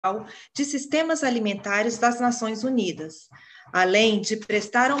de Sistemas Alimentares das Nações Unidas, além de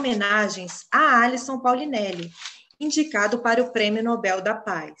prestar homenagens a Alisson Paulinelli, indicado para o Prêmio Nobel da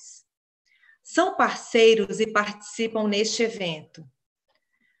Paz. São parceiros e participam neste evento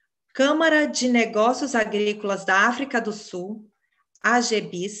Câmara de Negócios Agrícolas da África do Sul,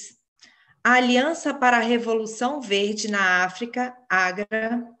 AGBIS, a Aliança para a Revolução Verde na África,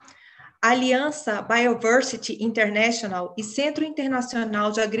 AGRA, Aliança Biodiversity International e Centro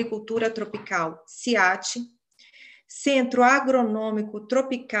Internacional de Agricultura Tropical, CIAT, Centro Agronômico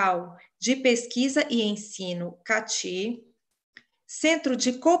Tropical de Pesquisa e Ensino, CATI, Centro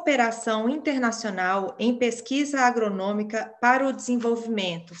de Cooperação Internacional em Pesquisa Agronômica para o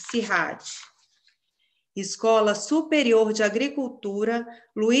Desenvolvimento, CIRAD, Escola Superior de Agricultura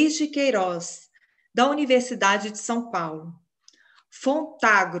Luiz de Queiroz, da Universidade de São Paulo,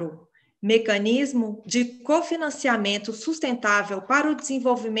 Fontagro, Mecanismo de Cofinanciamento Sustentável para o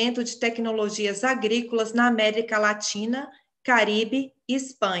Desenvolvimento de Tecnologias Agrícolas na América Latina, Caribe e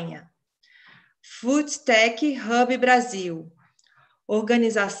Espanha. Food Tech Hub Brasil,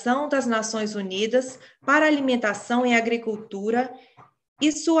 Organização das Nações Unidas para Alimentação e Agricultura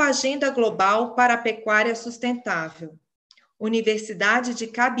e sua Agenda Global para a Pecuária Sustentável. Universidade de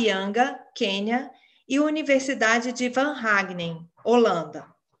Cabianga, Quênia, e Universidade de Van Hagenen, Holanda.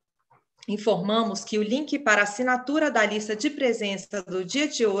 Informamos que o link para a assinatura da lista de presença do dia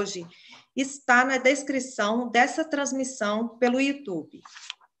de hoje está na descrição dessa transmissão pelo YouTube.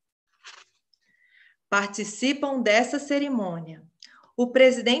 Participam dessa cerimônia o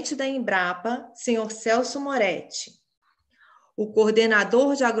presidente da Embrapa, senhor Celso Moretti, o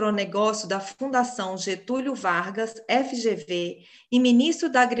coordenador de agronegócio da Fundação Getúlio Vargas, FGV, e ministro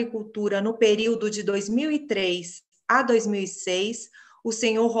da Agricultura no período de 2003 a 2006, o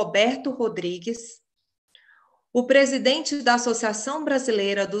senhor Roberto Rodrigues, o presidente da Associação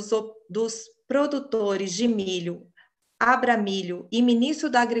Brasileira dos Produtores de Milho, Abramilho, e ministro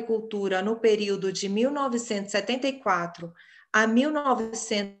da Agricultura no período de 1974 a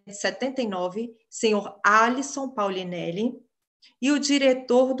 1979, senhor Alisson Paulinelli, e o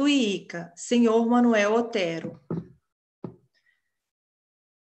diretor do IICA, senhor Manuel Otero.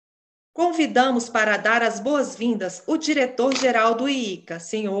 Convidamos para dar as boas-vindas o diretor-geral do IICA,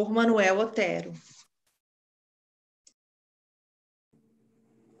 senhor Manuel Otero.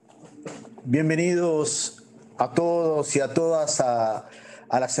 Bienvenidos a todos y a todas a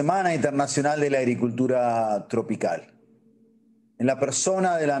la Semana Internacional de la Agricultura Tropical. En la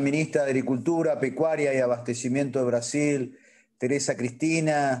persona de la ministra de Agricultura, Pecuaria y Abastecimiento de Brasil, Teresa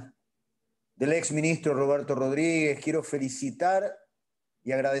Cristina, del exministro Roberto Rodríguez, quiero felicitar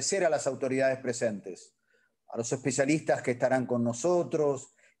y agradecer a las autoridades presentes, a los especialistas que estarán con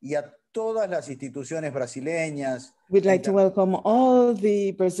nosotros y a todas las instituciones brasileñas. We'd like to welcome all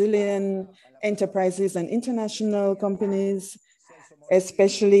the Brazilian enterprises and international companies,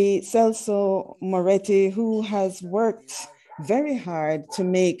 especially Celso Moretti, who has worked very hard to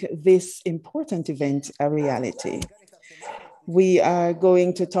make this important event a reality. We are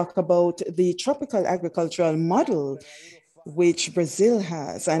going to talk about the tropical agricultural model which Brazil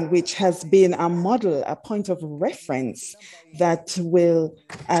has and which has been a model, a point of reference that will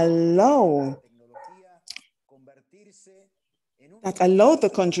allow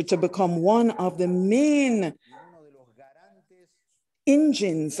the country to become one of the main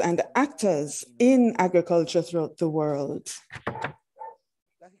engines and actors in agriculture throughout the world.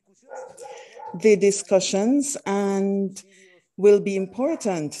 The discussions will be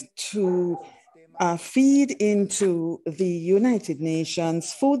important to feed into the United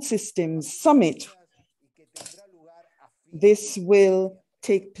Nations Food Systems Summit. This will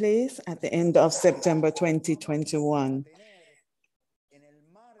take place at the end of September 2021.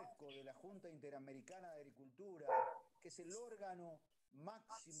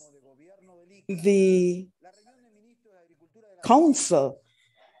 The Council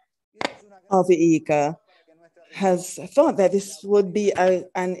of the IICA has thought that this would be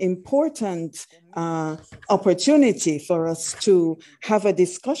an important opportunity for us to have a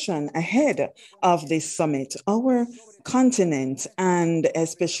discussion ahead of this summit. Our continent, and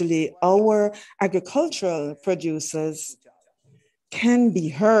especially our agricultural producers, can be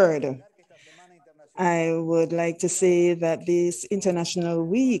heard. I would like to say that this International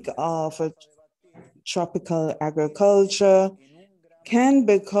Week of Tropical Agriculture can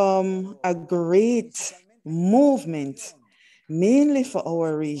become a great movement, mainly for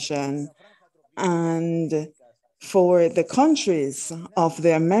our region and for the countries of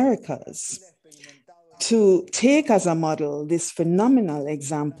the Americas, to take as a model this phenomenal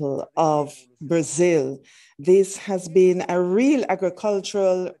example of Brazil. This has been a real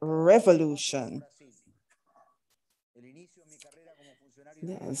agricultural revolution.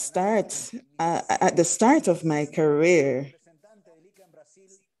 At the start of my career,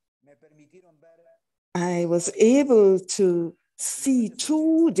 I was able to see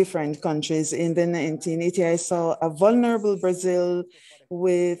two different countries in the 1980s. I saw a vulnerable Brazil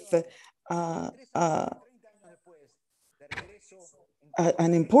with an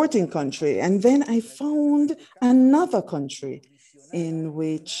importing country. And then I found another country in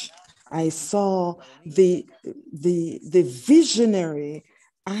which I saw the visionary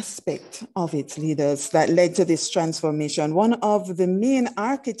aspect of its leaders that led to this transformation. One of the main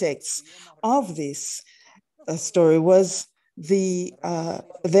architects of this story was the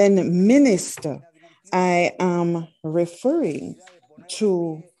then minister. I am referring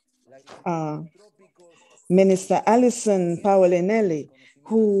to Minister Alison Paolinelli,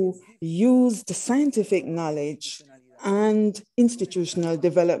 who used scientific knowledge and institutional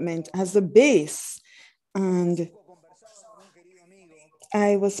development as the base. And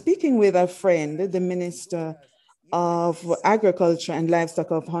I was speaking with a friend, the Minister of Agriculture and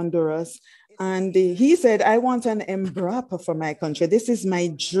Livestock of Honduras, and he said, I want an Embrapa for my country. This is my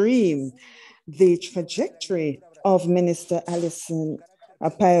dream. The trajectory of Minister Alison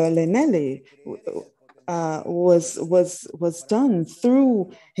Paolinelli was done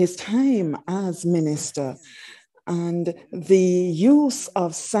through his time as minister, and the use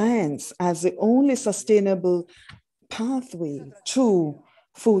of science as the only sustainable pathway to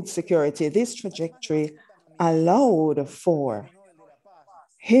food security. This trajectory allowed for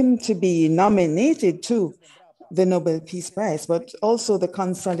him to be nominated to the Nobel Peace Prize, but also the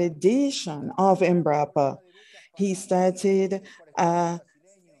consolidation of Embrapa. He started a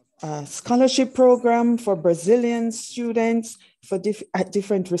scholarship program for Brazilian students at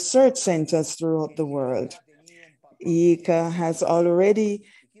different research centers throughout the world. ICA has already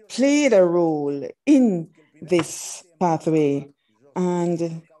played a role in this pathway,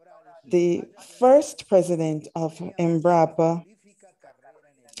 and the first president of Embrapa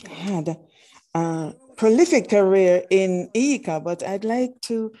had a prolific career in ICA, but I'd like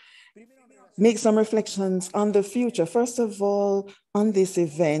to make some reflections on the future. First of all, on this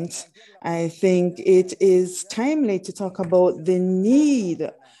event, I think it is timely to talk about the need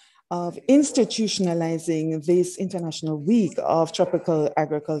of institutionalizing this International Week of Tropical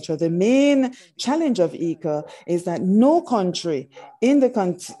Agriculture. The main challenge of ICA is that no country in the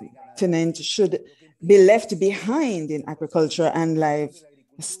continent should be left behind in agriculture and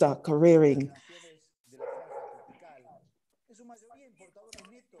livestock rearing.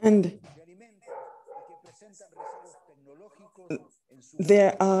 And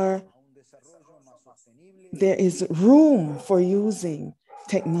there is room for using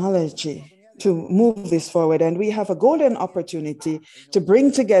technology to move this forward. And we have a golden opportunity to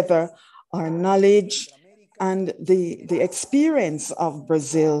bring together our knowledge and the experience of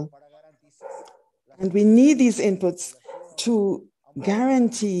Brazil. And we need these inputs to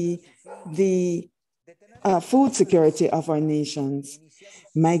guarantee the food security of our nations.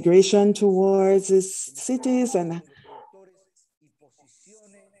 Migration towards cities and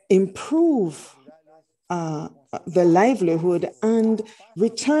improve the livelihood and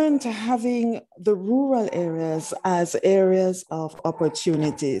return to having the rural areas as areas of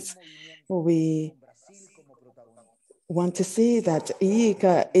opportunities. We want to see that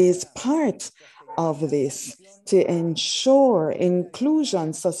ICA is part of this to ensure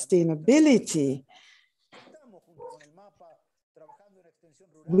inclusion, sustainability.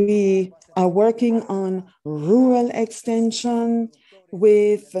 We are working on rural extension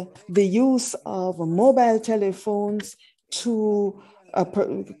with the use of mobile telephones to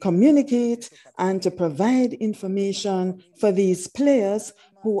communicate and to provide information for these players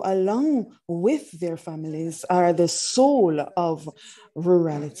who, along with their families, are the soul of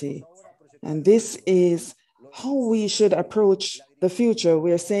rurality. And this is how we should approach the future.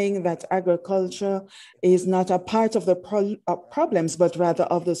 We're saying that agriculture is not a part of the problems, but rather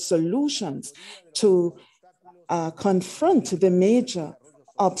of the solutions to confront the major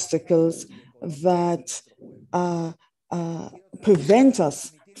obstacles that prevent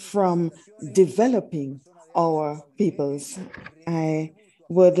us from developing our peoples. I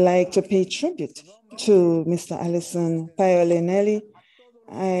would like to pay tribute to Mr. Alison Paolinelli.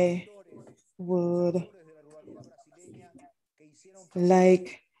 I would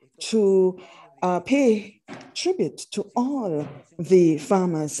like to pay tribute to all the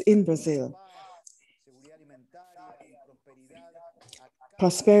farmers in Brazil.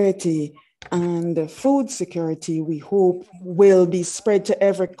 Prosperity And food security, we hope, will be spread to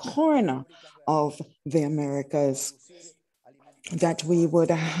every corner of the Americas, that we would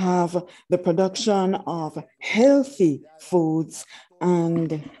have the production of healthy foods,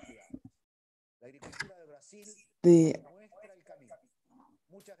 and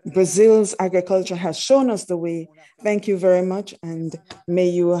Brazil's agriculture has shown us the way. Thank you very much, and may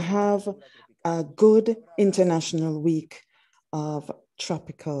you have a good International Week of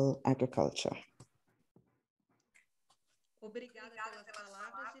Tropical Agriculture.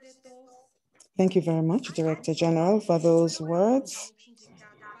 Thank you very much, Director General, for those words.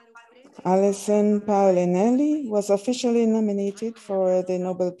 Alison Paulinelli was officially nominated for the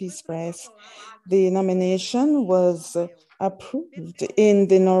Nobel Peace Prize. The nomination was approved in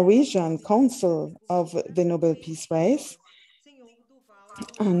the Norwegian Council of the Nobel Peace Prize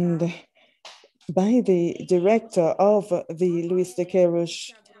and by the director of the Luis de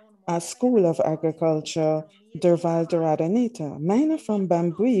Queiroz School of Agriculture, Durval Dorada Neta. Miner from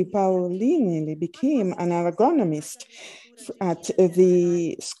Bambui, Paulinelli became an agronomist at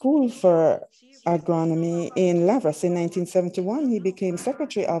the School for Agronomy in Lavras in 1971. He became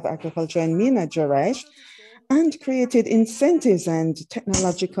Secretary of Agriculture in Minas Gerais and created incentives and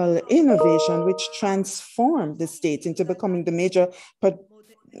technological innovation, which transformed the state into becoming the major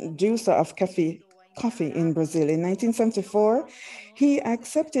producer of coffee in Brazil. In 1974, he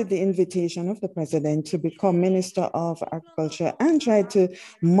accepted the invitation of the president to become Minister of Agriculture and tried to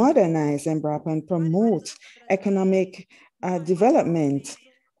modernize Embrapa and promote economic development.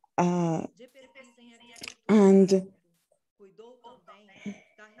 And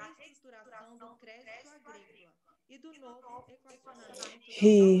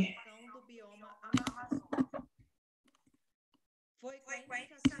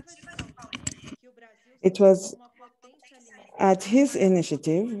it was at his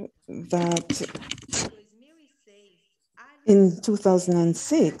initiative that in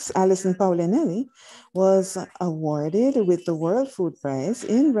 2006, Alison Paulinelli was awarded with the World Food Prize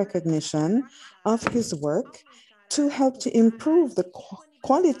in recognition of his work to help to improve the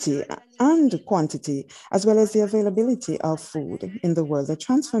quality and quantity, as well as the availability of food in the world. The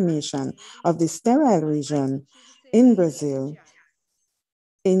transformation of the sterile region in Brazil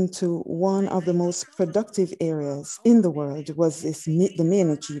into one of the most productive areas in the world was the main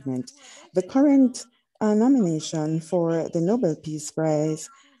achievement. The current nomination for the Nobel Peace Prize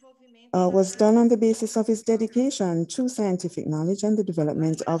was done on the basis of his dedication to scientific knowledge and the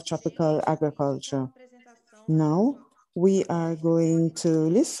development of tropical agriculture. Now, we are going to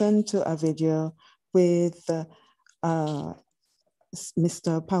listen to a video with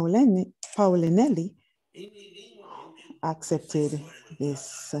Mr. Paulinelli accepted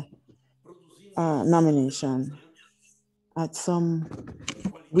this nomination.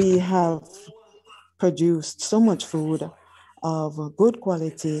 We have produced so much food of good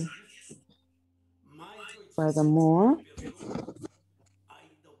quality. Furthermore,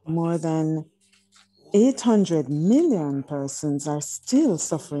 more than 800 million persons are still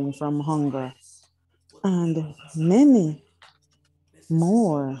suffering from hunger, and many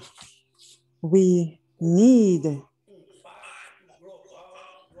more. We need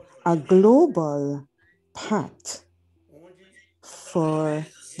a global pact for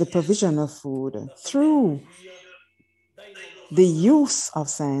the provision of food through the use of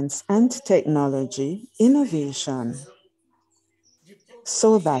science and technology, innovation,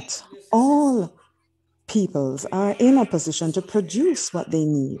 so that all peoples are in a position to produce what they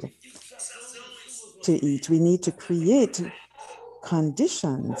need to eat. We need to create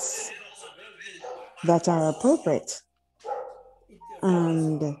conditions that are appropriate,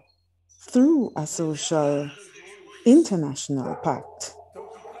 and through a social international pact,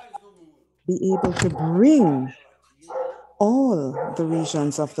 be able to bring all the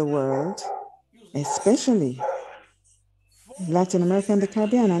regions of the world, especially Latin America and the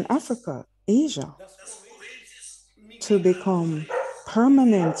Caribbean and Africa, Asia, to become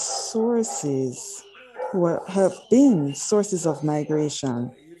permanent sources, who have been sources of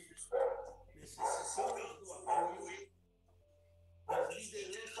migration.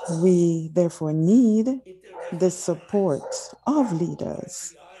 We therefore need the support of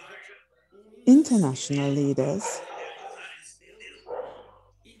leaders, international leaders,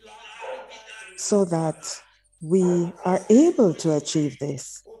 so that we are able to achieve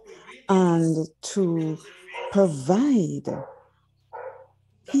this and to provide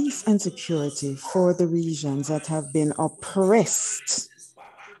peace and security for the regions that have been oppressed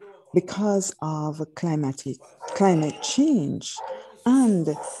because of climate change, and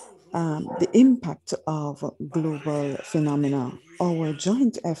the impact of global phenomena, our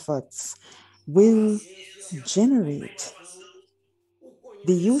joint efforts will generate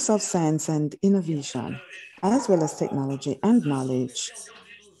the use of science and innovation, as well as technology and knowledge,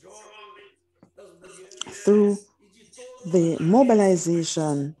 through the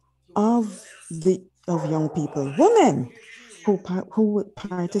mobilization of young people, women who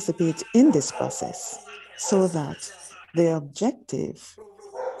participate in this process, so that the objective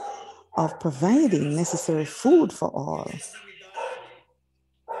of providing necessary food for all,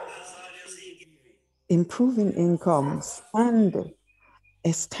 improving incomes, and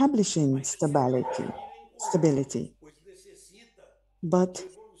establishing stability. But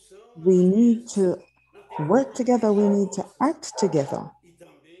we need to work together, we need to act together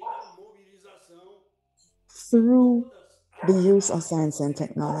through the use of science and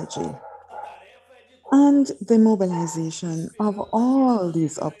technology and the mobilization of all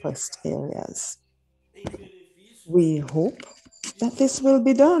these oppressed areas. We hope that this will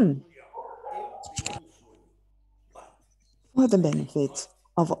be done for the benefit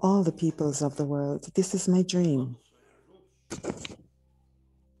of all the peoples of the world. This is my dream.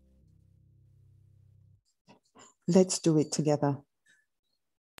 Let's do it together.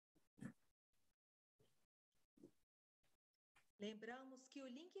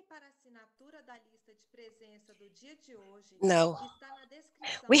 Now,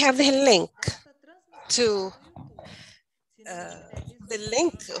 we have the link to the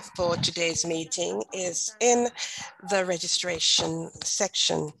link for today's meeting is in the registration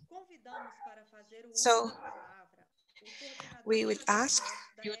section. So we would ask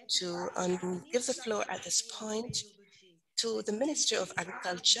you to give the floor at this point to the Minister of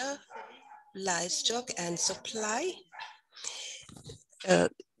Agriculture, Livestock and Supply,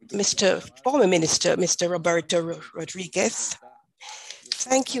 former Minister, Mr. Roberto Rodriguez.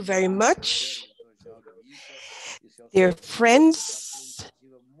 Thank you very much. Dear friends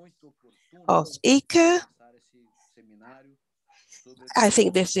of ICA, I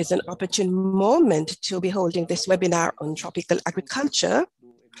think this is an opportune moment to be holding this webinar on tropical agriculture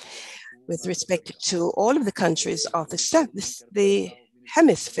with respect to all of the countries of the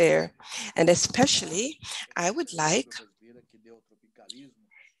hemisphere. And especially, I would like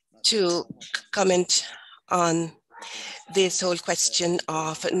to comment on this whole question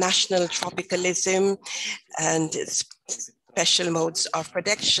of national tropicalism and special modes of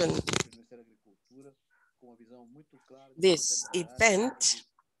production. This event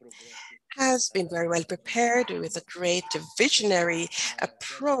has been very well prepared with a great visionary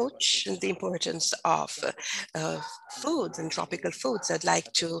approach and the importance of foods and tropical foods. I'd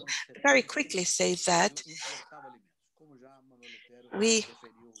like to very quickly say that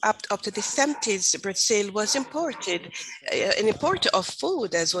up to the 70s, Brazil was an importer of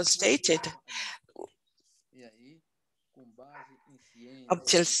food, as was stated. Up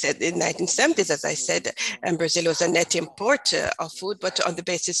till the 1970s, as I said, and Brazil was a net importer of food, but on the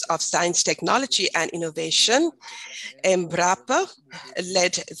basis of science, technology, and innovation, Embrapa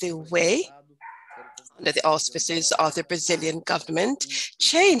led the way under the auspices of the Brazilian government,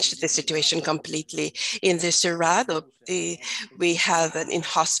 changed the situation completely. In the Cerrado, we have an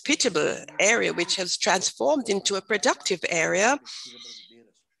inhospitable area which has transformed into a productive area.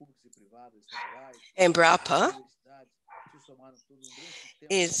 Embrapa,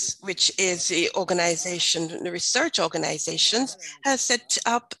 which is the organization, the research organizations, has set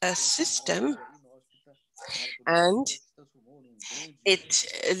up a system, and it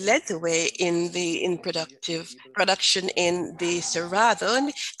led the way in production in the Cerrado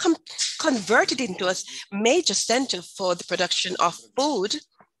and converted into a major center for the production of food.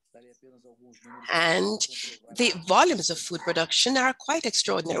 And the volumes of food production are quite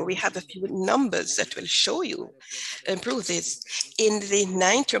extraordinary. We have a few numbers that will show you and prove this. From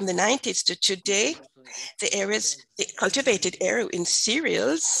the 90s to today, the cultivated area in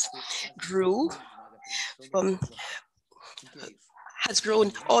cereals has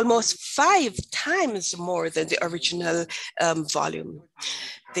grown almost 5 times more than the original volume.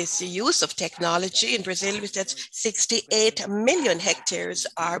 This use of technology in Brazil, with that 68 million hectares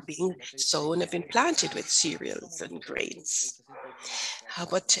are being sown, have been planted with cereals and grains.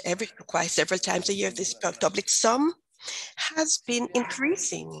 But quite several times a year, this public sum has been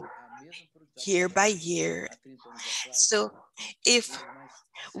increasing year by year. So if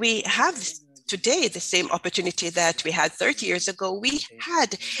we have today the same opportunity that we had 30 years ago, we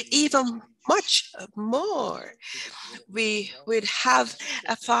had even much more. We would have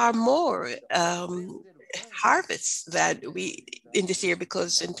a far more harvests than in this year,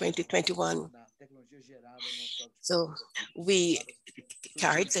 because in 2021. So we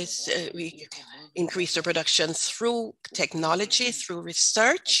carried this, we increased our production through technology, through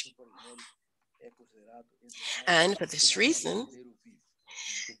research. And for this reason,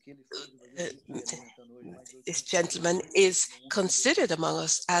 this gentleman is considered among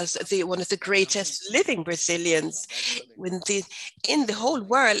us as one of the greatest living Brazilians. In the whole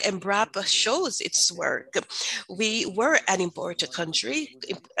world, Embrapa shows its work. We were an importer country,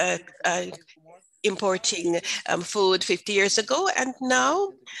 importing food 50 years ago, and now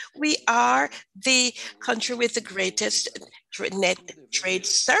we are the country with the greatest net trade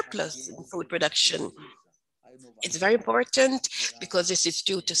surplus in food production. It's very important because this is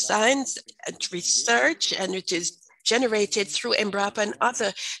due to science and research, and it is generated through Embrapa and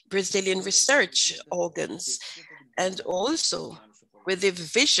other Brazilian research organs, and also with the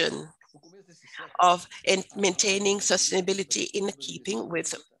vision of maintaining sustainability in keeping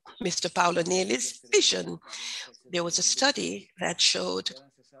with Mr. Paulo Nelli's vision. There was a study that showed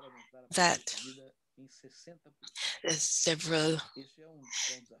that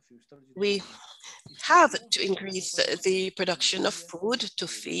we have to increase the production of food to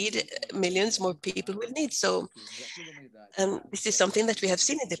feed millions more people with needs. So this is something that we have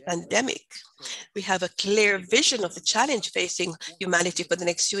seen in the pandemic. We have a clear vision of the challenge facing humanity for the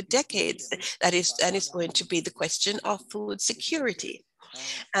next few decades. That is going to be the question of food security.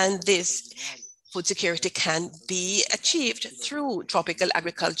 And this food security can be achieved through tropical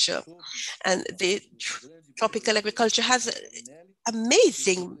agriculture. And the tropical agriculture has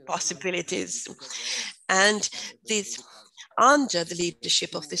amazing possibilities. And this, under the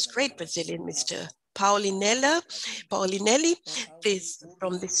leadership of this great Brazilian, Mr. Paulinelli, this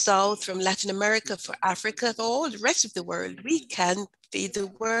from the South, from Latin America, for Africa, for all the rest of the world, we can feed the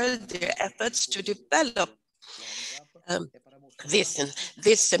world. Their efforts to develop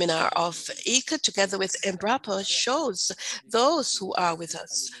this seminar of ICA together with Embrapa shows those who are with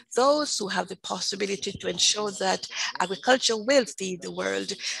us, those who have the possibility to ensure that agriculture will feed the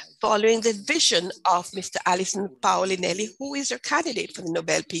world, following the vision of Mr. Alisson Paulinelli, who is our candidate for the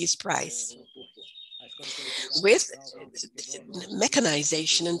Nobel Peace Prize. With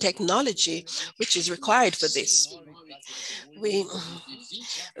mechanization and technology, which is required for this.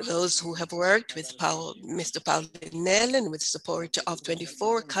 Those who have worked with Mr. Paulinelli and with support of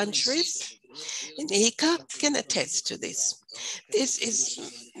 24 countries in ICA can attest to this.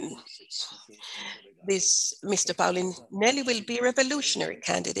 Mr. Paulinelli will be a revolutionary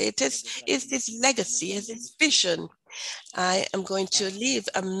candidate. Is this legacy, is this vision? I am going to leave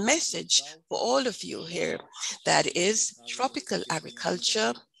a message for all of you here. That is, tropical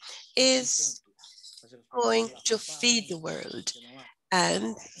agriculture is going to feed the world.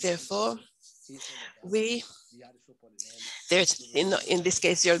 And therefore, in this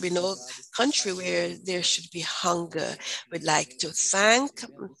case, there will be no country where there should be hunger. We'd like to thank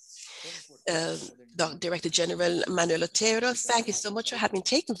Director General Manuel Otero. Thank you so much for having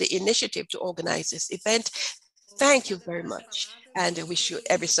taken the initiative to organize this event. Thank you very much, and I wish you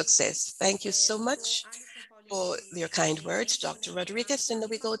every success. Thank you so much for your kind words, Dr. Rodriguez. And then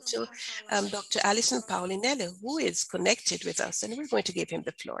we go to Dr. Alisson Paulinelli, who is connected with us, and we're going to give him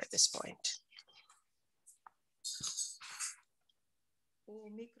the floor at this point.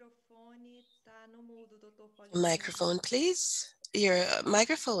 Microphone, please. Your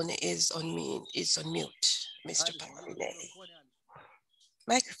microphone is on mute, Mr. Paulinelli.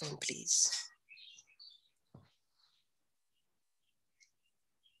 Microphone, please.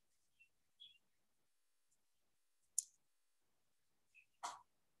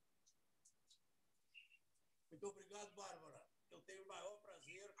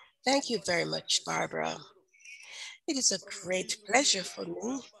 Thank you very much, Barbara. It is a great pleasure for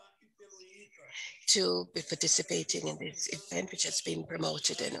me to be participating in this event, which has been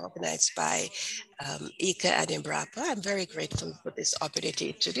promoted and organized by ICA and Embrapa. I'm very grateful for this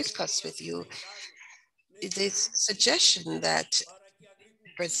opportunity to discuss with you this suggestion that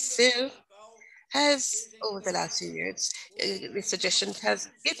Brazil has, over the last few years, the suggestion has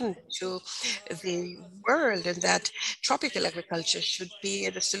given to the world, and that tropical agriculture should be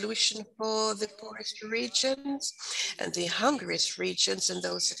the solution for the poorest regions and the hungriest regions and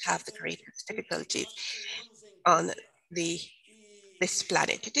those that have the greatest difficulties on this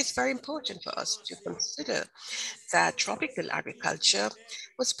planet. It is very important for us to consider that tropical agriculture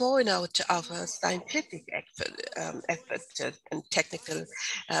was born out of a scientific effort and technical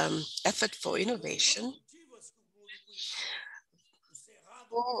effort for innovation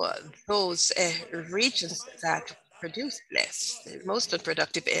for those regions that produce less, the most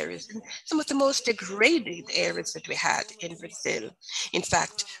unproductive areas, and some of the most degraded areas that we had in Brazil. In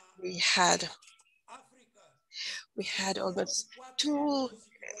fact, we we had almost 2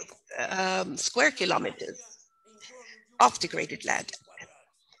 square kilometers of degraded land.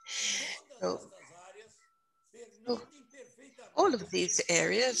 So all of these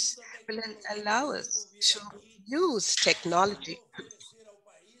areas will allow us to use technology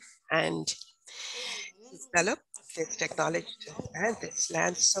and develop this technology and this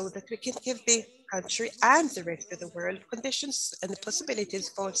land so that we can give the country and the rest of the world conditions and the possibilities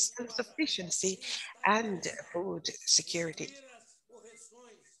for self-sufficiency and food security.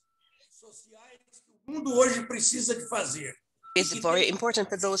 It's very important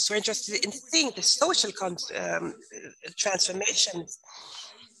for those who are interested in seeing the social transformations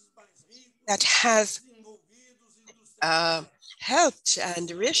that has helped and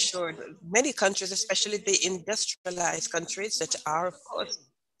reassured many countries, especially the industrialized countries that are, of course,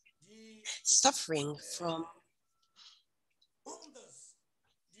 suffering from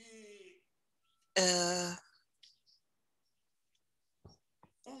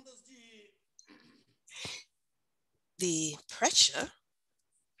the pressure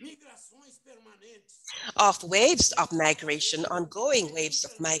of waves of migration, ongoing waves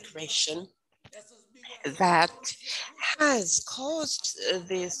of migration that has caused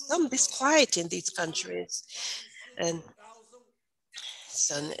some disquiet in these countries. And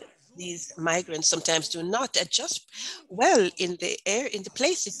so these migrants sometimes do not adjust well in the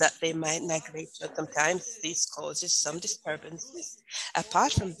places that they might migrate to. Sometimes this causes some disturbances.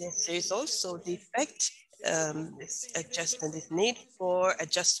 Apart from this, there is also the effect, this adjustment, this need for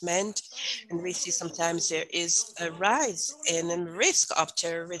adjustment, and we see sometimes there is a rise in risk of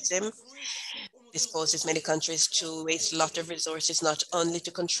terrorism. This causes many countries to waste a lot of resources, not only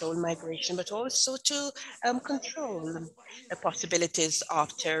to control migration, but also to control the possibilities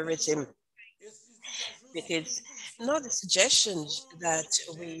of terrorism. It is not a suggestion that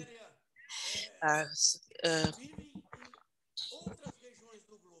we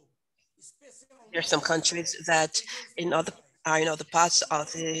there are some countries that are in other parts of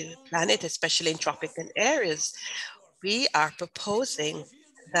the planet, especially in tropical areas. We are proposing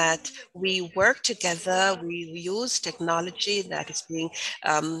that we work together, we use technology that is being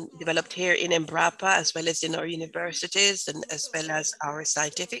developed here in Embrapa, as well as in our universities, and as well as our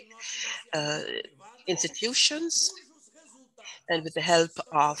scientific institutions, and with the help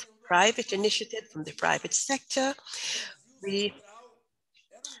of private initiative from the private sector,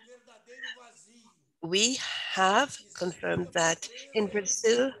 we have confirmed that in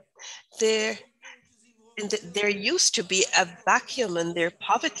Brazil, there used to be a vacuum and there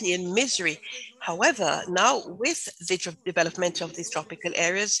poverty and misery. However, now with the development of these tropical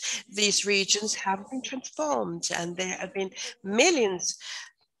areas, these regions have been transformed, and there have been millions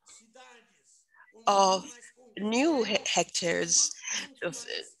of new hectares of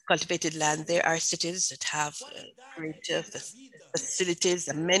cultivated land. There are cities that have greater facilities,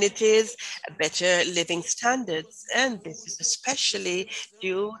 amenities, better living standards. And this is especially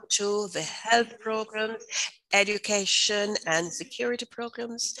due to the health programs, education and security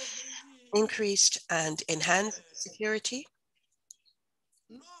programs, increased and enhanced security,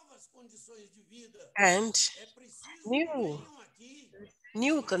 and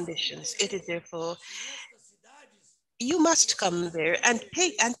new conditions. It is therefore, you must come there and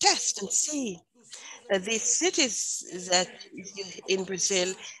take and test and see these cities that in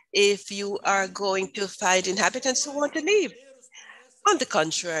Brazil, if you are going to find inhabitants who want to leave. On the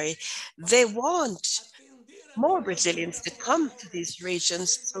contrary, they want more Brazilians to come to these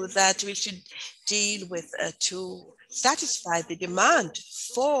regions so that we should deal with to satisfy the demand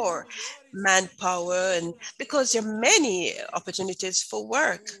for manpower, and because there are many opportunities for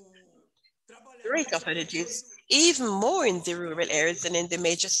work, great opportunities, even more in the rural areas than in the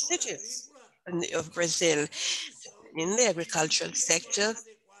major cities of Brazil. In the agricultural sector,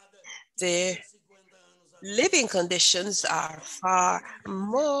 the living conditions are far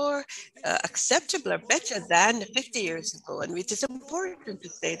more acceptable or better than 50 years ago. And it is important to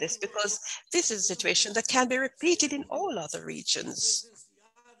say this because this is a situation that can be repeated in all other regions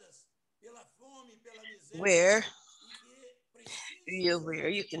where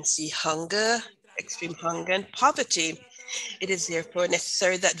you can see hunger, extreme hunger and poverty. It is therefore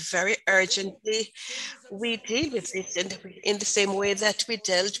necessary that very urgently we deal with this in the same way that we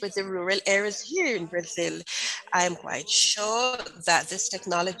dealt with the rural areas here in Brazil. I am quite sure that this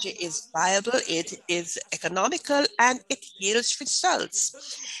technology is viable, it is economical, and it yields results.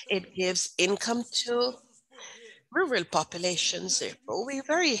 It gives income to rural populations. Therefore, we're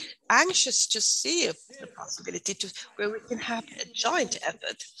very anxious to see the possibility where we can have a joint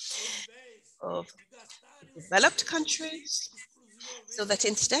effort of developed countries so that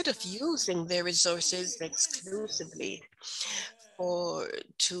instead of using their resources exclusively or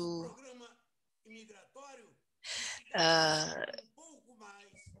uh,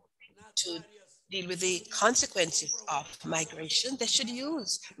 to deal with the consequences of migration, they should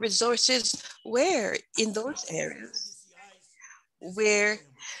use resources where in those areas where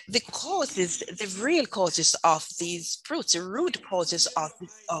the causes, the real causes of these fruits, the root causes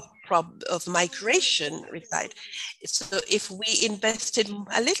of migration reside. So if we invested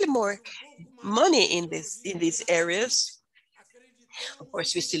a little more money in these areas, of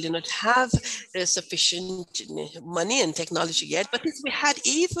course, we still do not have sufficient money and technology yet, but if we had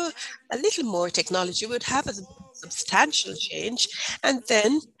even a little more technology, we would have a substantial change. And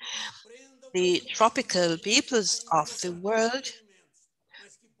then the tropical peoples of the world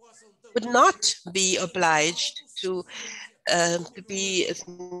would not be obliged to be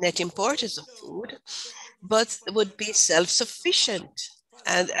net importers of food, but would be self-sufficient.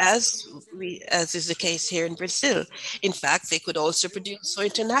 And as is the case here in Brazil, in fact, they could also produce for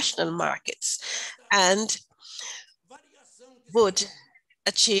international markets and would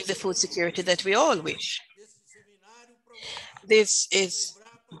achieve the food security that we all wish. This is,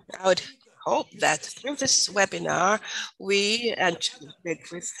 I would hope that through this webinar, we and with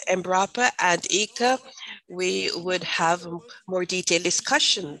Embrapa and ICA, we would have more detailed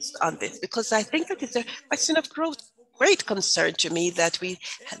discussions on this, because I think that it's a question of great concern to me that we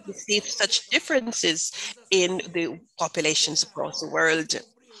see such differences in the populations across the world,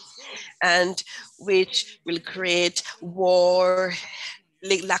 and which will create war,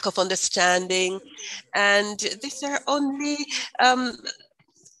 lack of understanding, and these are only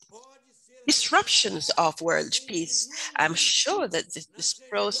disruptions of world peace. I'm sure that this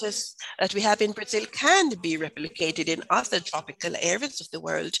process that we have in Brazil can be replicated in other tropical areas of the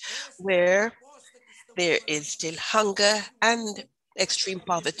world where there is still hunger and extreme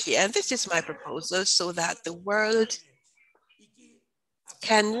poverty. And this is my proposal, so that the world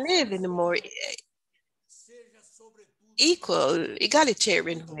can live in a more equal,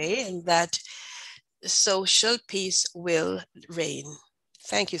 egalitarian way, and that social peace will reign.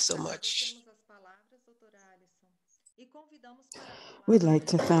 Thank you so much. We'd like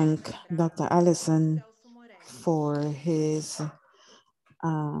to thank Dr. Allison for his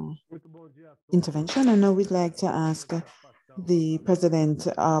intervention. And now we'd like to ask the president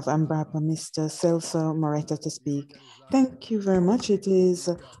of Embrapa, Mr. Celso Moreira, to speak. Thank you very much. It is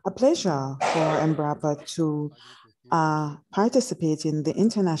a pleasure for Embrapa to participate in the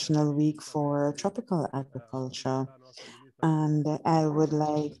International Week for Tropical Agriculture. And I would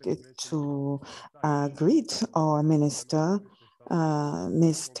like to greet our minister,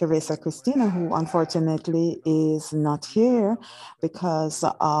 Ms. Teresa Cristina, who unfortunately is not here because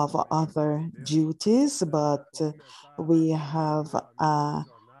of other duties, but we have a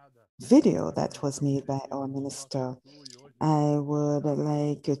video that was made by our minister. I would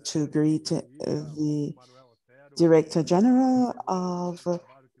like to greet the Director General of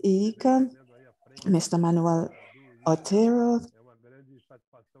ICA, Mr. Manuel Otero.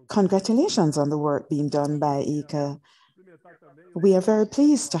 Congratulations on the work being done by ICA. We are very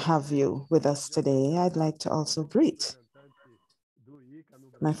pleased to have you with us today. I'd like to also greet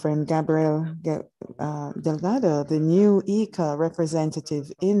my friend Gabriel Delgado, the new ICA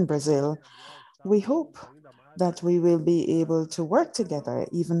representative in Brazil. We hope that we will be able to work together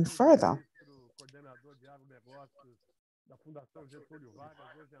even further.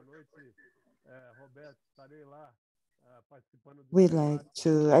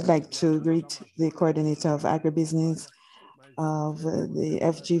 I'd like to greet the coordinator of agribusiness of the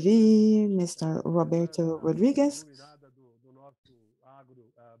FGV, Mr. Roberto Rodriguez.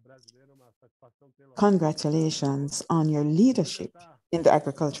 Congratulations on your leadership in the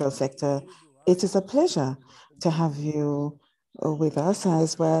agricultural sector. It is a pleasure to have you with us,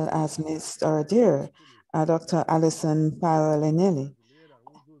 as well as Mr. dear Dr. Allison Paolinelli.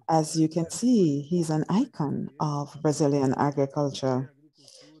 As you can see, he's an icon of Brazilian agriculture,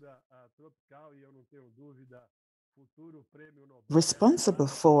 responsible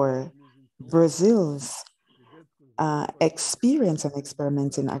for Brazil's experience and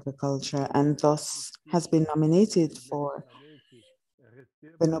experiment in agriculture, and thus has been nominated for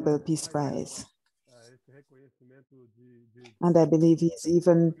the Nobel Peace Prize. And I believe he's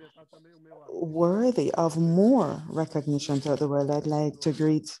even worthy of more recognition throughout the world. I'd like to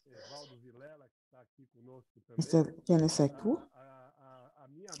greet Mr. Peniseku,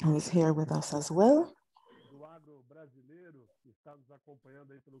 who is here with us as well.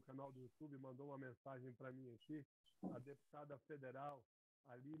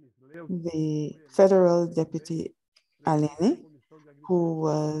 The Federal Deputy Aline who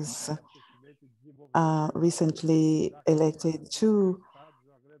was recently elected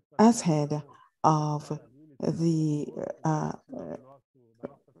as head of the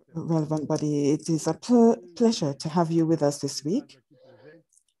relevant body. It is a pleasure to have you with us this week.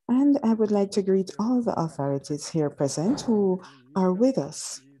 And I would like to greet all the authorities here present who are with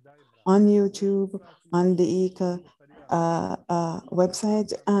us on YouTube, on the ICA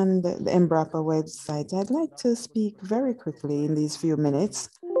website and the Embrapa website. I'd like to speak very quickly in these few minutes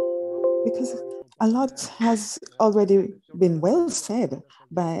because a lot has already been well said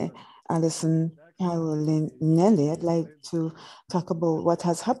by Alison Paolinelli. I'd like to talk about what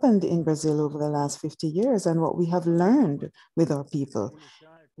has happened in Brazil over the last 50 years and what we have learned with our people.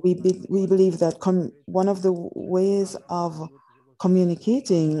 We believe that one of the ways of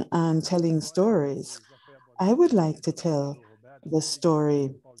communicating and telling stories, I would like to tell the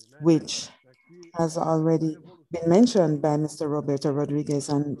story which has already been mentioned by Mr. Roberto Rodriguez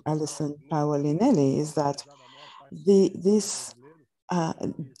and Alison Paolinelli, is that this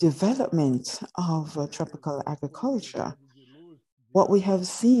development of tropical agriculture, what we have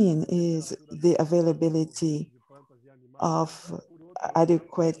seen is the availability of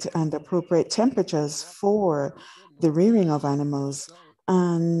adequate and appropriate temperatures for the rearing of animals.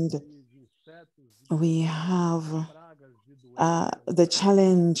 And we have the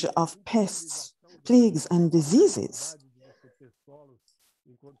challenge of pests, plagues, and diseases,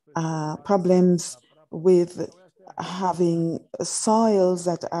 problems with having soils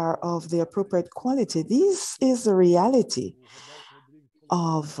that are of the appropriate quality. This is the reality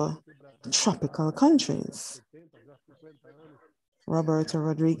of tropical countries. Roberto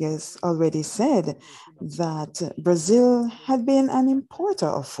Rodriguez already said that Brazil had been an importer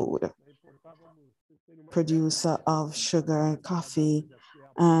of food, producer of sugar and coffee,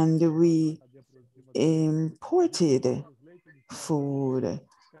 and we imported food,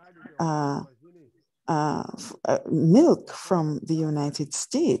 milk from the United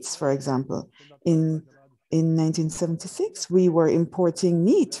States, for example. In 1976, we were importing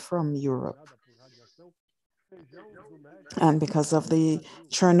meat from Europe. And because of the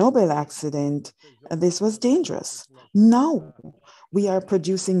Chernobyl accident, this was dangerous. Now we are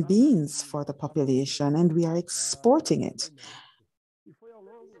producing beans for the population and we are exporting it.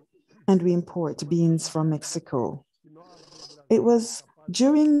 And we import beans from Mexico. It was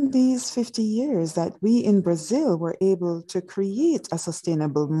during these 50 years that we in Brazil were able to create a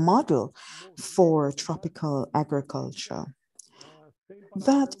sustainable model for tropical agriculture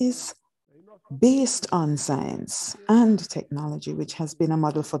that is based on science and technology, which has been a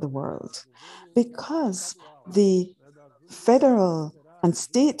model for the world. Because the federal and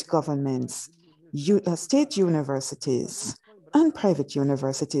state governments, state universities, and private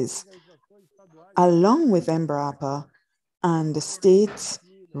universities, along with Embrapa and the state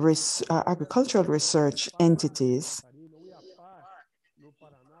agricultural research entities,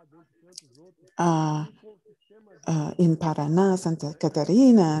 in Paraná, Santa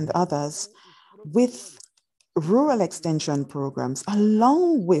Catarina, and others, with rural extension programs,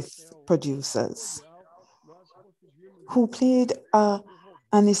 along with producers who played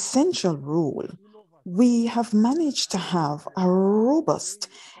an essential role, we have managed to have a robust,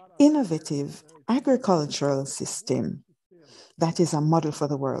 innovative agricultural system that is a model for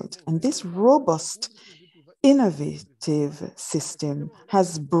the world. And this robust, innovative system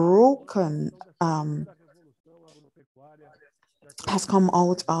has has come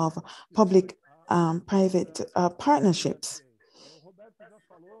out of public-private partnerships.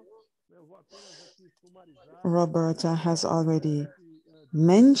 Roberta has already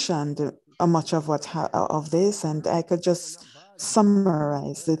mentioned much of this, and I could just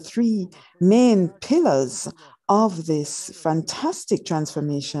summarize the three main pillars of this fantastic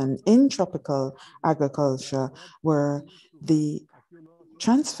transformation in tropical agriculture were the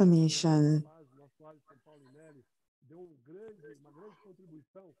transformation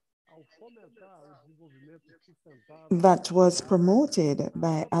that was promoted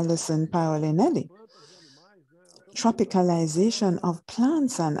by Alison Paolinelli, tropicalization of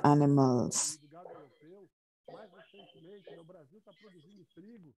plants and animals.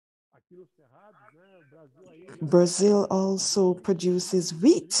 Brazil also produces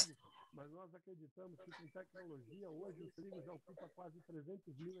wheat.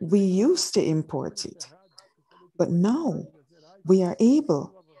 We used to import it, but now we are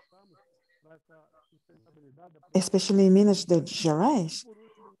able, especially in Minas Gerais,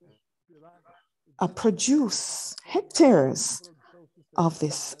 produce hectares of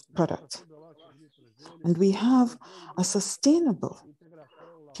this product. And we have a sustainable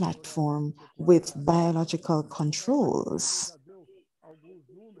platform with biological controls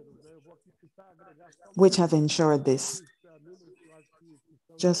which have ensured this.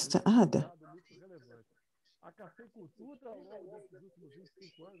 Just to add,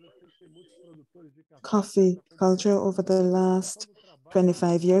 coffee culture over the last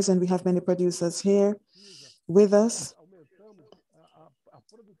 25 years, and we have many producers here with us,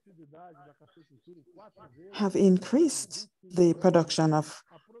 have increased the production of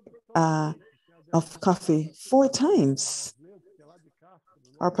coffee 4 times.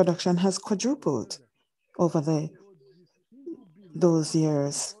 Our production has quadrupled over those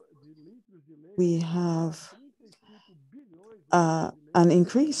years. We have an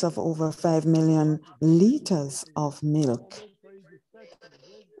increase of over 5 million liters of milk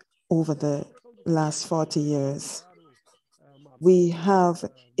over the last 40 years. We have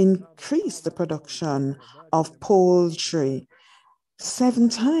increased the production of poultry 7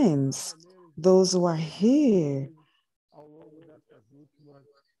 times. Those who are here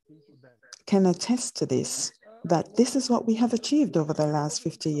can attest to this, that this is what we have achieved over the last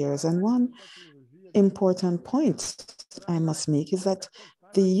 50 years. And one important point I must make is that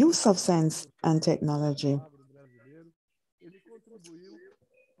the use of science and technology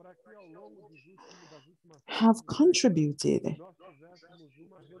have contributed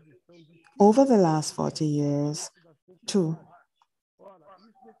over the last 40 years to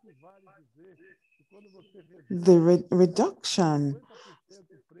the reduction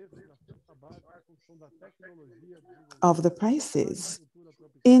of the prices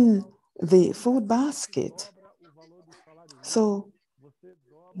in the food basket. So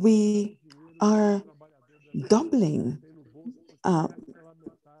we are doubling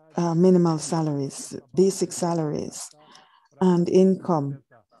minimal salaries, basic salaries, and income.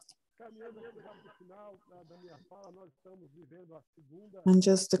 And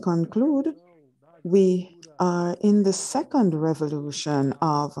just to conclude, we are in the second revolution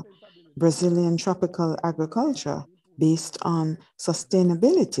of Brazilian tropical agriculture based on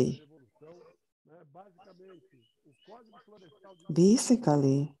sustainability.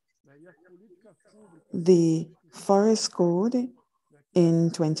 Basically, the Forest Code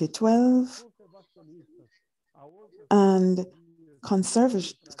in 2012 and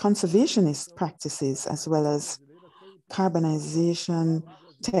conservationist practices, as well as carbonization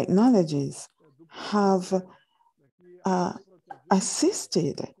technologies, have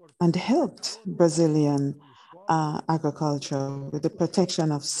assisted and helped Brazilian agriculture with the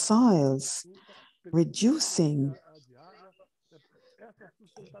protection of soils, reducing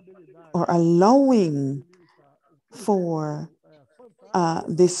or allowing for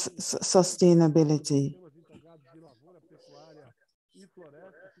this sustainability.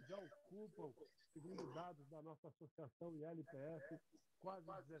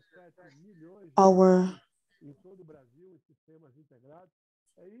 Our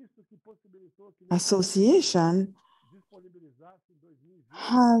association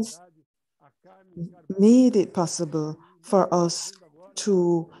has made it possible for us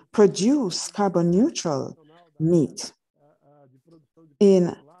to produce carbon neutral meat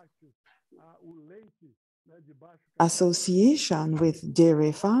in association with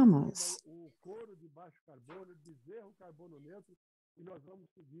dairy farmers.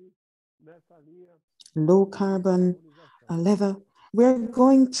 Low carbon level. We're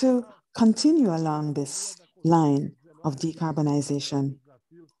going to continue along this line of decarbonization.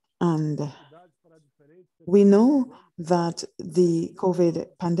 And we know that the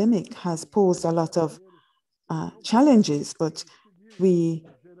COVID pandemic has posed a lot of challenges, but we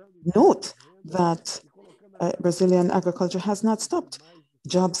note that Brazilian agriculture has not stopped.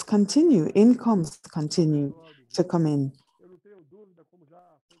 Jobs continue, incomes continue to come in.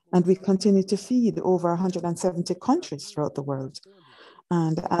 And we continue to feed over 170 countries throughout the world.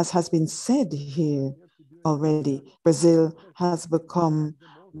 And as has been said here already, Brazil has become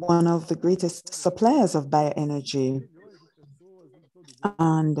one of the greatest suppliers of bioenergy.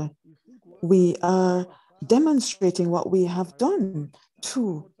 And we are demonstrating what we have done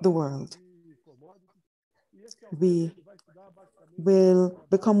to the world. We will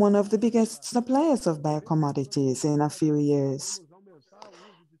become one of the biggest suppliers of biocommodities in a few years.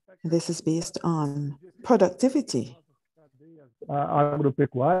 This is based on productivity. Will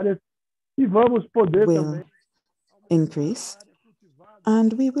increase,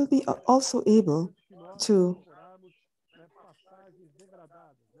 and we will be also able to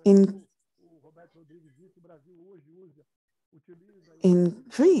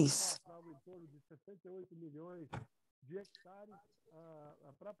increase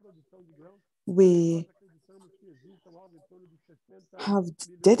we have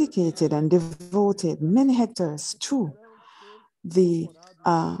dedicated and devoted many hectares to the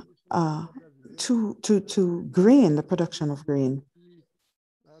to grain, the production of grain.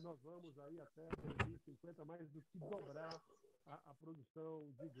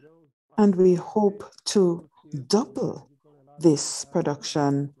 And we hope to double this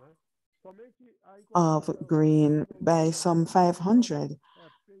production of grain by some 500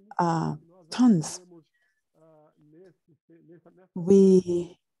 tons.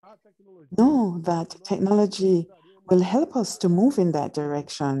 We know that technology will help us to move in that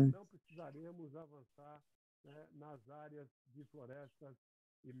direction.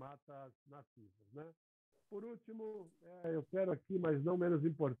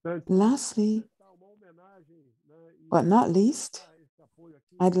 Lastly, but not least,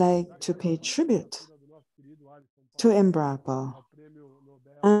 I'd like to pay tribute to Embrapa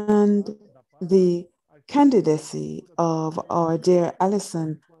and the candidacy of our dear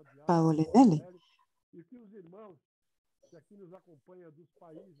Alison Paolinelli.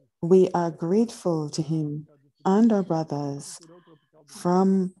 We are grateful to him and our brothers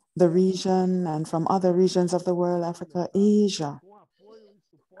from the region and from other regions of the world, Africa, Asia.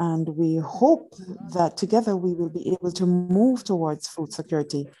 And we hope that together we will be able to move towards food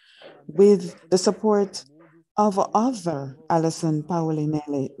security with the support of other Alison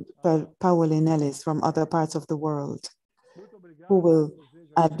Paolinellis from other parts of the world who will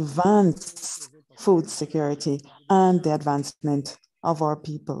advance food security and the advancement of our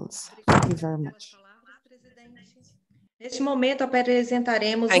peoples. Thank you very much.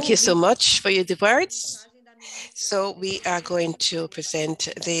 Thank you so much for your words. So we are going to present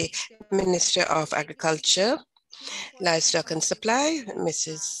the Minister of Agriculture, Livestock and Supply,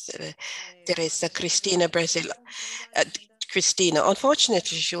 Mrs. Teresa Cristina Brazil. Cristina,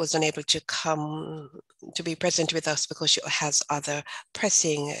 unfortunately, she was unable to come to be present with us because she has other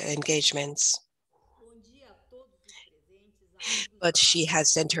pressing engagements. But she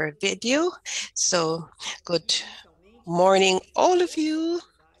has sent her a video. So good morning, all of you.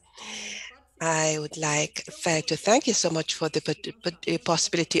 I would like to thank you so much for the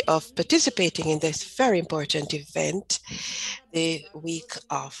possibility of participating in this very important event. The week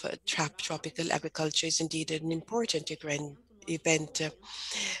of tropical agriculture is indeed an important event.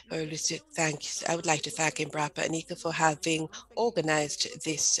 I would like to thank Embrapa and ICA for having organized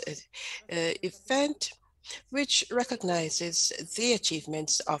this event, which recognizes the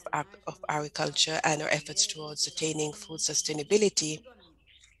achievements of agriculture and our efforts towards attaining food sustainability.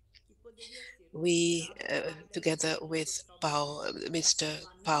 We, together with Mr.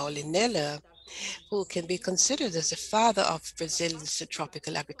 Paolinelli, who can be considered as the father of Brazil's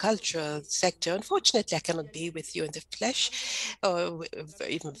tropical agricultural sector. Unfortunately, I cannot be with you in the flesh,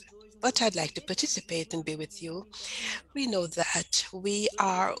 but I'd like to participate and be with you. We know that we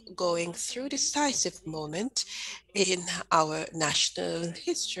are going through a decisive moment in our national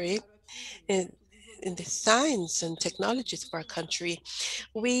history, in the science and technologies of our country.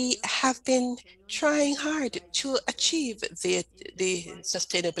 We have been trying hard to achieve the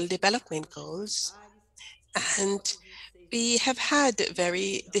Sustainable Development Goals, and we have had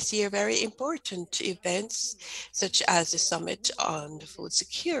this year very important events such as the Summit on Food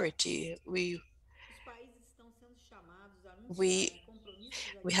Security. We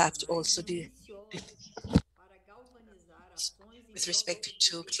have to also with respect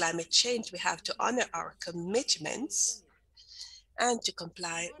to climate change, we have to honor our commitments and to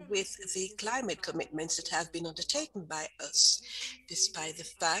comply with the climate commitments that have been undertaken by us, despite the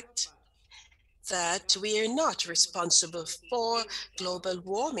fact that we are not responsible for global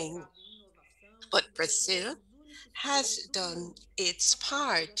warming. But Brazil has done its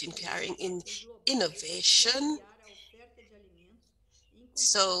part in carrying in innovation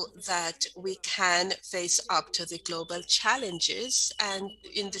so that we can face up to the global challenges and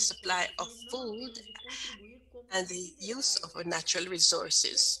in the supply of food and the use of our natural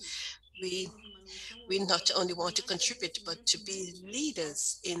resources. We not only want to contribute, but to be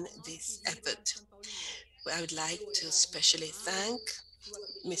leaders in this effort. I would like to especially thank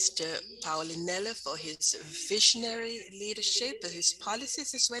Mr. Paolinelli for his visionary leadership, his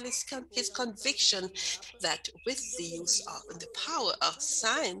policies, as well as his conviction that with the use of and the power of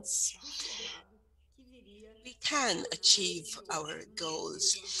science, we can achieve our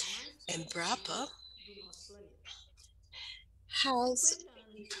goals. Embrapa has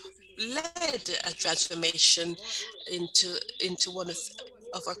led a transformation into one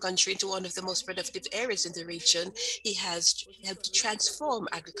of our country into one of the most productive areas in the region. He has helped to transform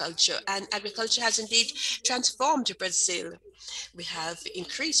agriculture, and agriculture has indeed transformed Brazil. We have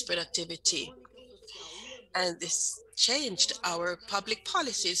increased productivity, and this changed our public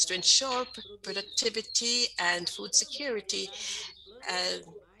policies to ensure productivity and food security. And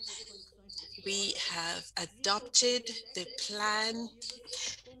we have adopted the plan.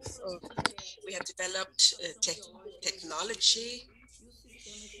 We have developed technology,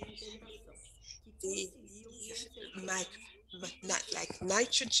 the not like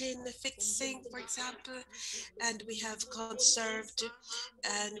nitrogen fixing, for example, and we have conserved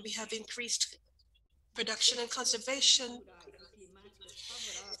and we have increased production and conservation.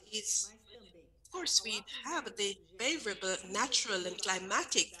 Of course, we have the favorable natural and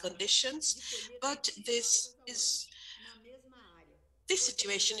climatic conditions, but this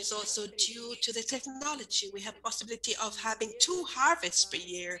situation is also due to the technology. We have possibility of having 2 harvests per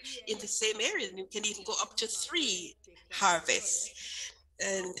year in the same area, and you can even go up to 3 harvests.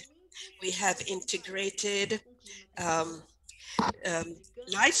 And we have integrated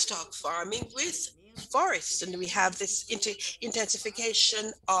livestock farming with forests, and we have this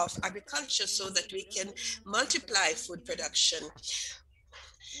intensification of agriculture so that we can multiply food production.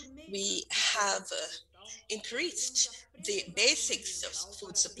 We have increased the basics of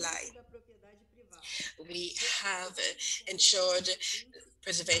food supply. We have ensured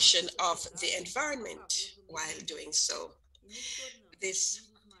preservation of the environment while doing so.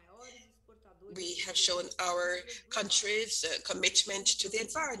 We have shown our country's commitment to the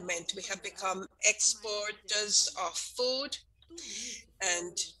environment. We have become exporters of food,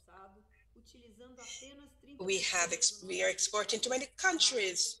 and we are exporting to many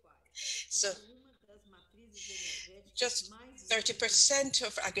countries. So just 30%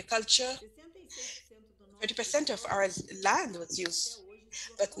 of agriculture, 30% of our land was used,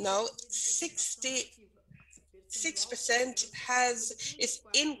 but now 66% is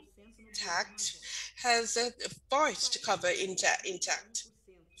intact, has a forest cover intact.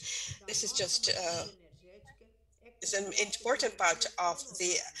 This is just is an important part of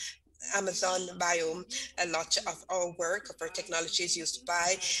the Amazon biome. A lot of our work, of our technology is used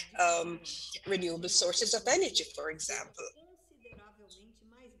by renewable sources of energy, for example.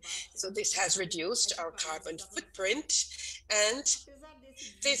 So this has reduced our carbon footprint, and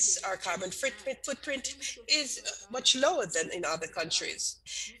our carbon footprint is much lower than in other countries.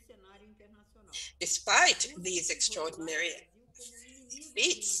 Despite these extraordinary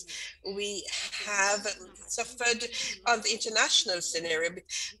feats, we have suffered on the international scenario.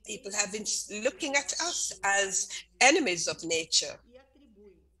 People have been looking at us as enemies of nature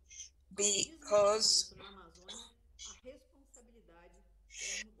because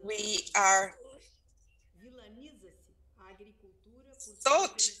we are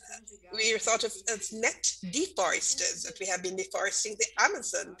thought of as net deforesters, that we have been deforesting the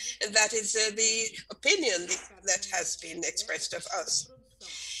Amazon, and that is the opinion that has been expressed of us.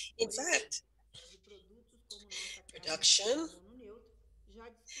 In fact, production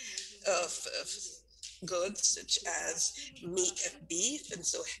of goods such as meat, beef, and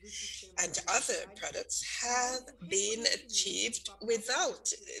other products have been achieved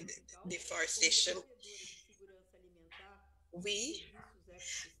without deforestation. We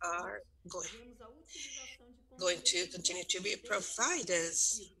are going to continue to be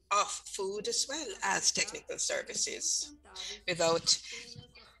providers of food as well as technical services, without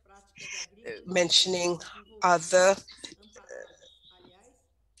mentioning other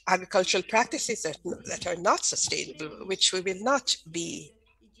agricultural practices that are not sustainable, which will not be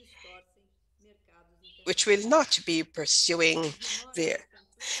pursuing there.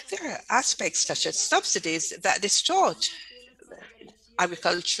 There are aspects such as subsidies that distort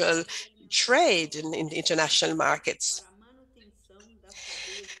agricultural trade in the international markets.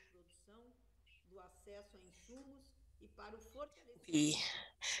 We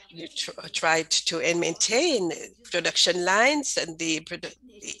tried to maintain production lines and the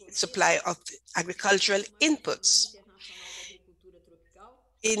supply of agricultural inputs.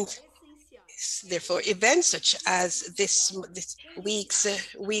 Therefore, events such as this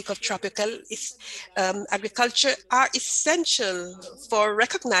week of tropical agriculture are essential for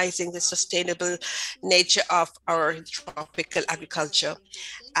recognizing the sustainable nature of our tropical agriculture.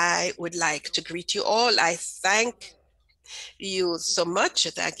 I would like to greet you all. I thank you so much.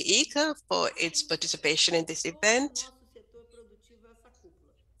 I thank ICA for its participation in this event.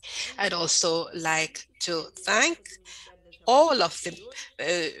 I'd also like to thank all of the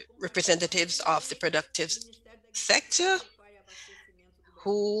representatives of the productive sector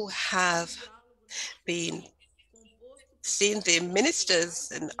who have been seeing the ministers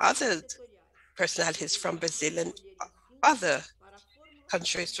and other personalities from Brazil and other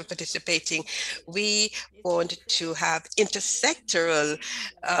countries for participating. We want to have intersectoral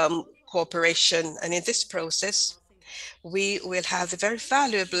cooperation, and in this process, we will have the very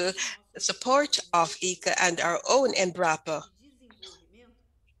valuable support of ICA and our own Embrapa.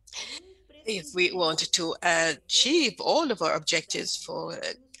 If we want to achieve all of our objectives for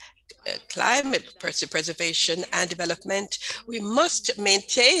climate preservation and development, we must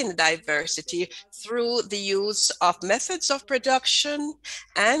maintain diversity through the use of methods of production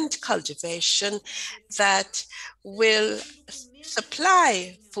and cultivation that will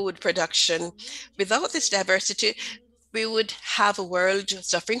supply food production. Without this diversity, we would have a world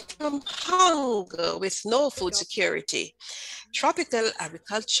suffering from hunger with no food security. Tropical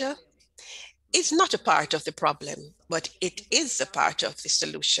agriculture is not a part of the problem, but it is a part of the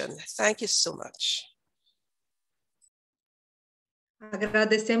solution. Thank you so much.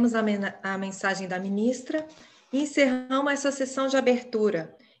 Agradecemos a mensagem da ministra e encerramos essa sessão de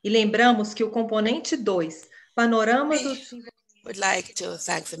abertura. E lembramos que o componente 2, Panorama do Would like to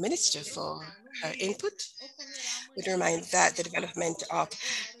thank the minister for her input. We'd remind that the development of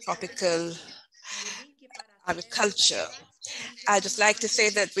tropical agriculture. I'd just like to say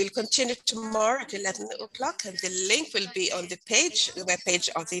that we'll continue tomorrow at 11 o'clock, and the link will be on the webpage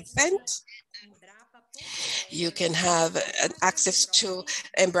of the event. You can have access to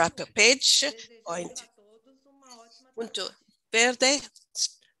Embrapa page,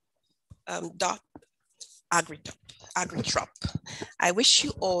 Agritrop. I wish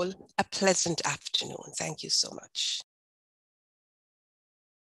you all a pleasant afternoon. Thank you so much.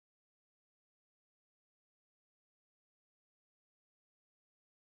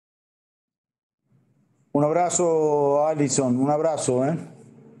 Un abrazo, Alison, un abrazo, ¿eh?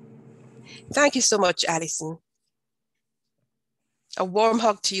 Thank you so much, Alison. A warm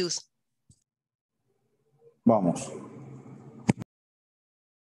hug to you. Vamos.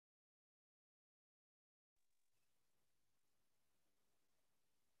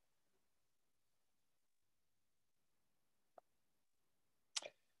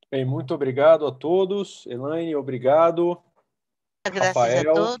 Bem, muito obrigado a todos. Elaine, obrigado. Gracias Rafael.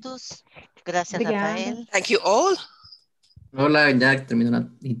 a todos. Gracias, Rafael. Thank you all. Hola, ya terminó la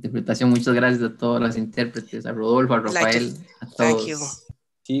interpretación. Muchas gracias a todos los intérpretes, a Rodolfo, a Rafael, a todos. Thank you.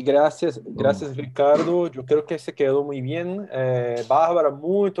 Sí, gracias, Ricardo. Eu creo que se quedou muito bem. Bárbara,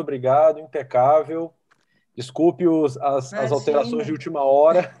 muito obrigado, impecável. Desculpe as alterações de última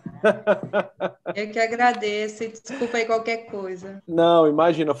hora. Eu que agradeço, e desculpa aí qualquer coisa. Não,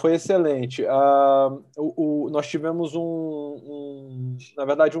 imagina, foi excelente. Nós tivemos na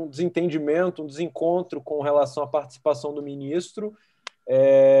verdade, um desentendimento, um desencontro com relação à participação do ministro.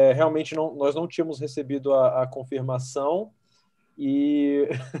 Realmente nós não tínhamos recebido a confirmação e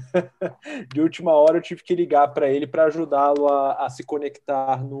de última hora eu tive que ligar para ele para ajudá-lo a se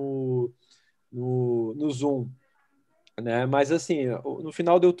conectar no Zoom, né? Mas assim, no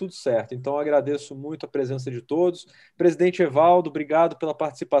final deu tudo certo, então agradeço muito a presença de todos. Presidente Evaldo, obrigado pela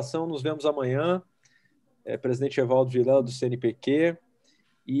participação, nos vemos amanhã. Presidente Evaldo Vilela, do CNPq.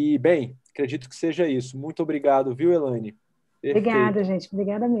 E, bem, acredito que seja isso. Muito obrigado, viu, Elaine? Obrigada, gente,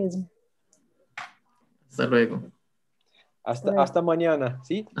 obrigada mesmo. Hasta luego. Hasta mañana,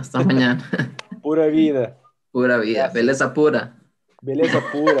 ¿sí? Hasta mañana. Pura vida. Pura vida, gracias. Beleza pura. Beleza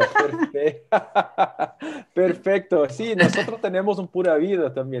pura, perfecto. Sí, nosotros tenemos un pura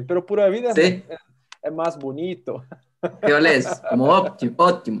vida también, pero pura vida sí. es más bonito. ¿Qué es? Como óptimo.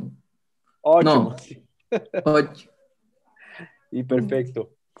 Ótimo. No. Sí. Ótimo. Y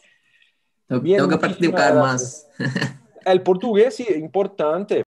perfecto. Tengo que practicar más. El portugués, sí, importante.